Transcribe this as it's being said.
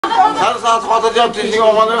saat atacağım tişin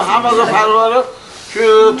olmadı. Hamazı parları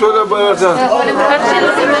şu 돌려버려서.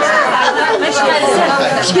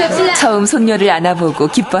 처음 손녀를 안아보고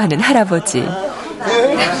기뻐하는 할아버지.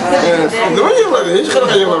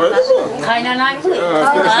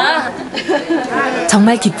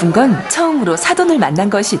 정말 기쁜 건 처음으로 사돈을 만난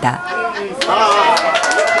것이다.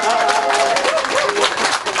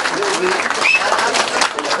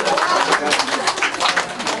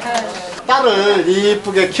 딸을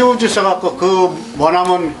이쁘게 키워주셔갖고 그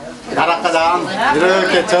원하면 나라가장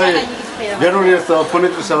이렇게 저희 며느리에서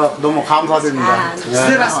보내주셔서 너무 감사드립니다.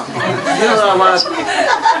 Rahmat.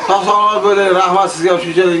 Sağ böyle rahmat size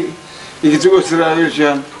şüce iki gösterler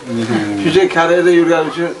için. Şüce karede yürüyen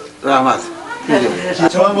için rahmat.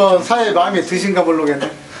 저 한번 사회 마음에 드신가 모르겠네.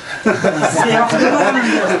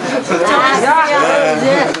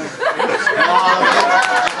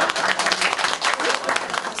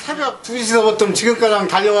 새벽 2시부터 지금까지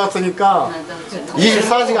달려왔으니까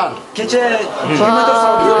 24시간. Gece 24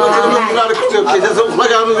 saat bunlar kutluyor. Gece sonuna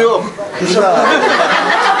yok.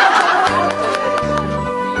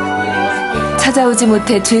 찾아오지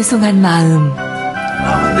못해 죄송한 마음,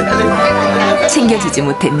 챙겨주지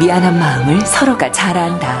못해 미안한 마음을 서로가 잘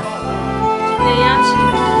안다.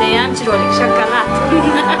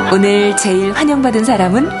 오늘 제일 환영받은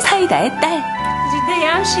사람은 사이다의 딸.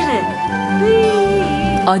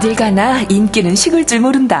 어딜 가나 인기는 식을 줄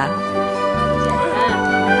모른다.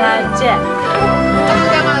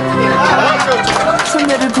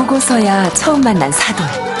 손녀를 보고서야 처음 만난 사돈.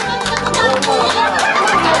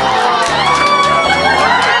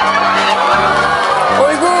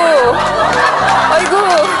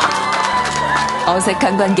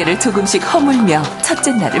 어색한 관계를 조금씩 허물며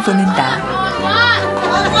첫째 날을 보낸다.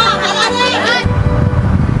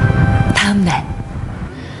 다음 날.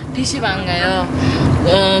 PC방 가요.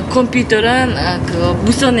 컴퓨터랑 그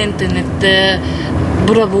무선 인터넷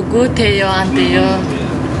물어보고 돼요 안 돼요.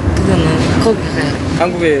 그거는 거기 가요.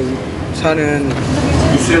 한국에 사는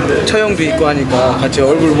처형도 있고 하니까 같이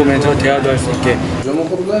얼굴 보면서 대화도 할 수 있게.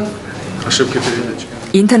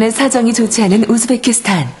 인터넷 사정이 좋지 않은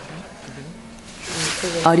우즈베키스탄.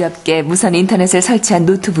 어렵게 무선 인터넷을 설치한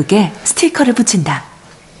노트북에 스티커를 붙인다.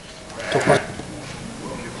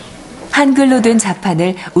 한글로 된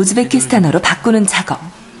자판을 우즈베키스탄어로 바꾸는 작업.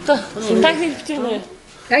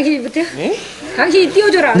 당신이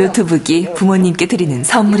띄워줘라. 노트북이 부모님께 드리는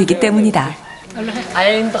선물이기 때문이다.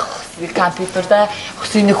 컴퓨터다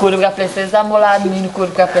혹시 코르가 플레이스테이션 몰라도 미니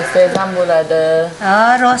코르가 플레이스테이션 몰라도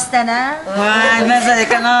로스타나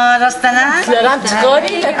맞아 로스타나 사람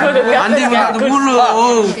저리 코르가 안 되면 나도 몰라.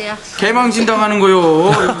 개망신 당하는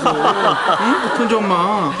거요. 손주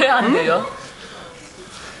엄마. 왜 안 돼요?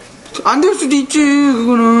 안 될 수도 있지.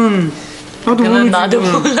 그거는 나도 모르지. 나도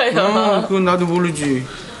몰라요. 그건 나도 모르지.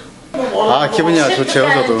 아 기분이 좋죠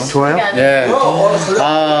저도. 좋아요? 예.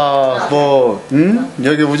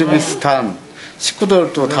 여기 우즈베키스탄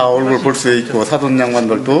식구들도 다 얼굴 볼 수 있고 사돈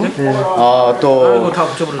양반들도 또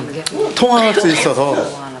통화할 수 있어서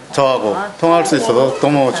저하고 통화할 수 있어서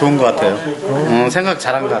너무 좋은 것 같아요. 생각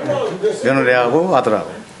잘한 것 같아요. 며느리하고 아들하고.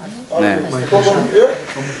 네.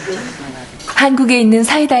 한국에 있는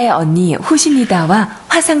사이다의 언니 호시니다와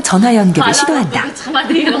화상 전화 연결을 시도한다.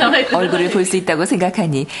 얼굴을 볼 수 있다고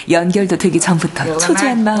생각하니 연결도 되기 전부터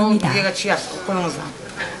초조한 마음이다.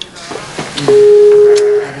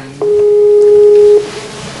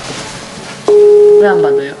 왜 안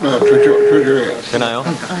받아요? 저쪽에 되나요?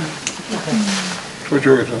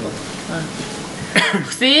 저쪽에서.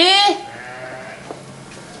 혹시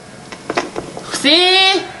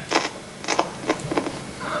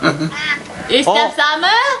İstersen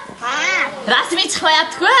resmi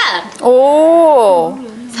çıkmayaptık mı? 오.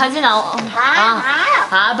 사진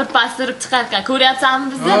bir bastırıp çıkarken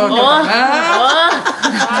ko'ryapsanmi bizni? Anam.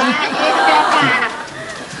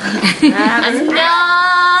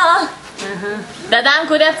 Dadam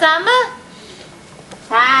ko'ryapsanmi?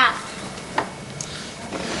 Ha.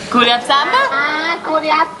 Ko'ryapsanmi? Ha,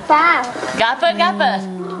 ko'ryapman. Gapir.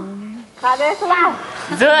 Qarasizlar.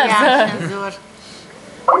 Zo'r.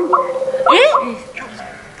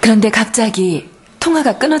 그런데 갑자기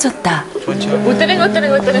통화가 끊어졌다. o'tiring.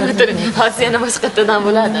 Hozir yana boshqatdan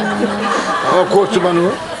bo'ladi.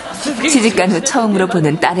 시집간 후 처음으로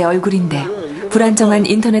보는 딸의 얼굴인데 불안정한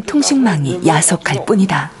인터넷 통신망이 야속할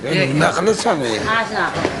뿐이다.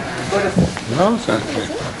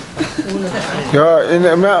 Ya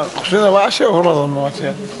ben kusura başa olmadım mı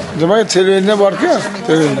ya? Demek televizyonda var ki.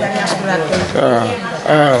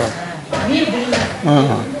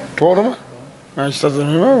 Doğru mu? Ben işte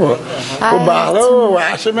bilmiyorum bu. Bu bağlı, bu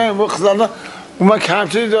aşımı, bu kızlarla, bu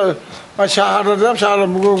kamçıydı. Şahırda da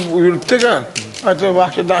şahırda bugün yürüttüken. Hatta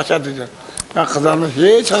vakti daha çatıcı. Ya kızlarını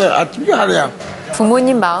hiç atmıyor hala.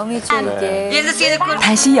 부모님 마음이 좀 이게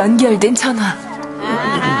다시 연결된 전화.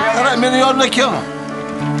 Beni yorumla kim?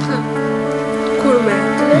 Kurme.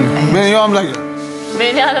 Beni yorumla kim?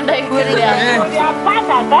 Beni yanımdaki kırıyor.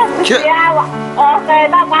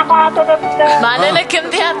 Bana ne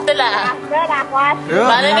kim diye attılar?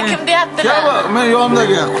 Bana ne kim diye attılar? Beni yorumla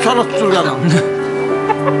kim? Kuşalı tuturganım.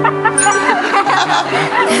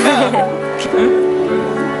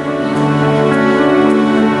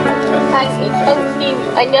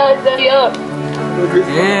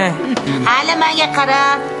 Hali menga qara,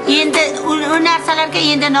 endi u narsalarga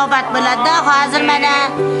endi navbat bo'ladi. Hozir mana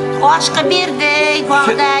osh qilib berdik,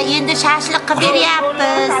 bog'da endi shashliq qilib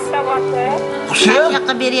beryapmiz. Shashliq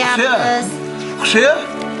qilib beryapmiz. Hushi?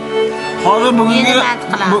 Hozir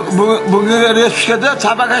bugungi respublikada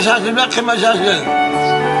tabaka shashlik, qiyma shashlik.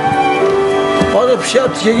 Hozir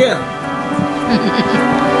pishyapti keyin.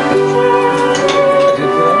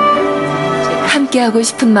 함께하고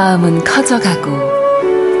싶은 마음은 커져가고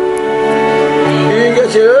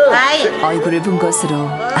얼굴을 본 것으로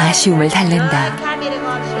아쉬움을 달랜다.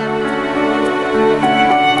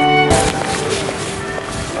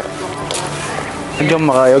 우리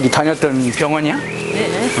엄마가 여기 다녔던 병원이야?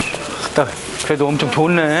 네. 그래도 엄청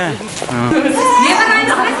좋네.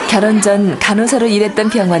 결혼 전 간호사로 일했던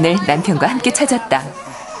병원을 남편과 함께 찾았다.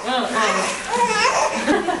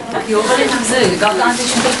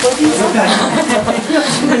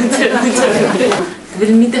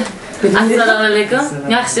 Assalomu alaykum.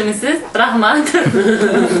 Yaxshimisiz? Rahmat.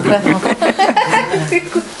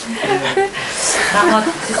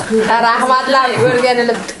 rahmatlar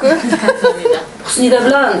o'rganilibdi-ku. Husnida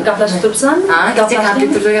bilan gaplashib turibsan? Ha, kecha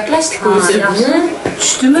kompyuterda gaplashdik-ku.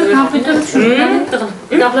 Tushdimi? Kompyuter tushundimi?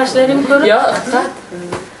 Gaplashlaring ko'rib? Yo'q,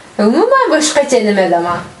 umuman boshqacha nima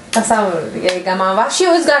deyman. Tasavvurga egaman. Vahshiy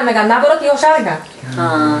o'zgarmagan, naborot yoshargan.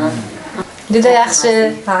 Juda yaxshi.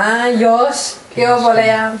 Ha, yosh. Kuyov bola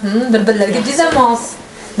ham. Bir-birlariga juda mos.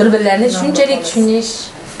 Bir-birlarini shunchalik tushunish.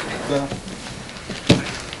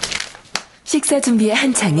 식사 준비에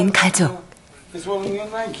한창인 가족.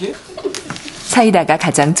 사이다가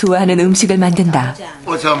가장 좋아하는 음식을 만든다.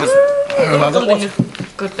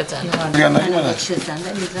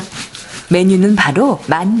 메뉴는 바로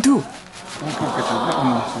만두.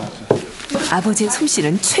 아버지의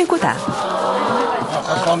솜씨는 최고다.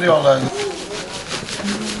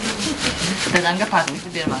 Dedemge parçamızı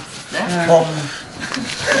vermez.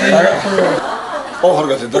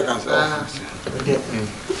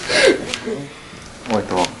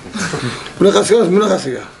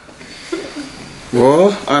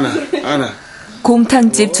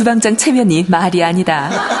 곰탕집 주방장 체면이 말이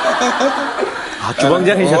아니다. 아,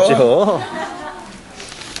 주방장이셨죠?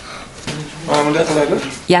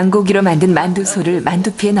 양고기로 만든 만두소를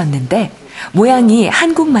만두피에 넣는데 모양이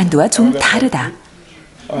한국 만두와 좀 다르다.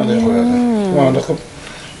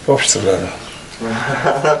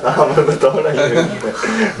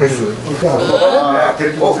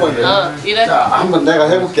 자, 한번 내가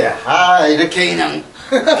해볼게. 아, 이렇게 그냥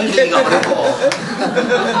비비기가 어렵고.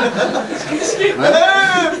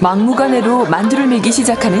 막무가내로 만두를 밀기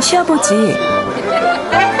시작하는 시아버지.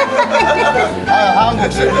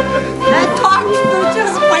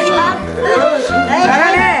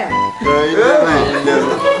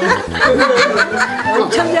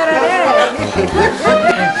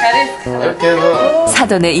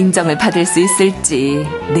 사돈의 인정을 받을 수 있을지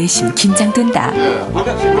내심 긴장된다.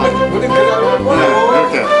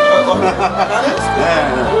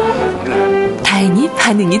 다행히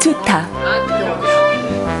반응이 좋다.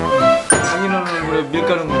 장인어른 얼굴에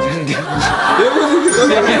밀가루 묻는데.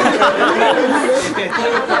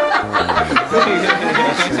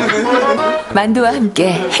 만두와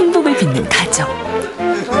함께 행복을 빚는 가족.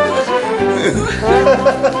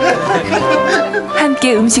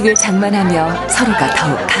 함께 음식을 장만하며 서로가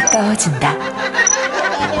더욱 가까워진다.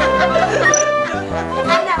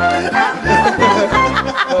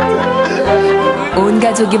 온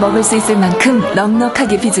가족이 먹을 수 있을 만큼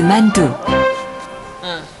넉넉하게 빚은 만두.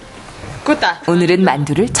 오늘은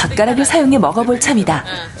만두를 젓가락을 사용해 먹어볼 참이다.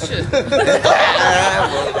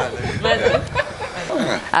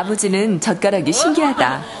 아버지는 젓가락이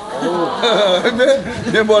신기하다.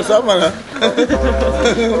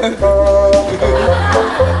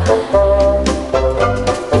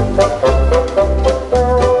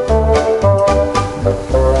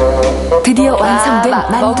 드디어 완성된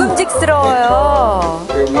만두. 먹음직스러워요.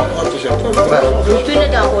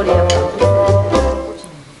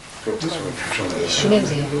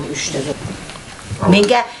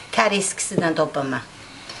 Menga koreys kisidan topaman.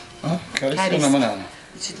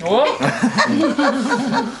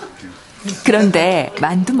 그런데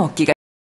만두 먹기가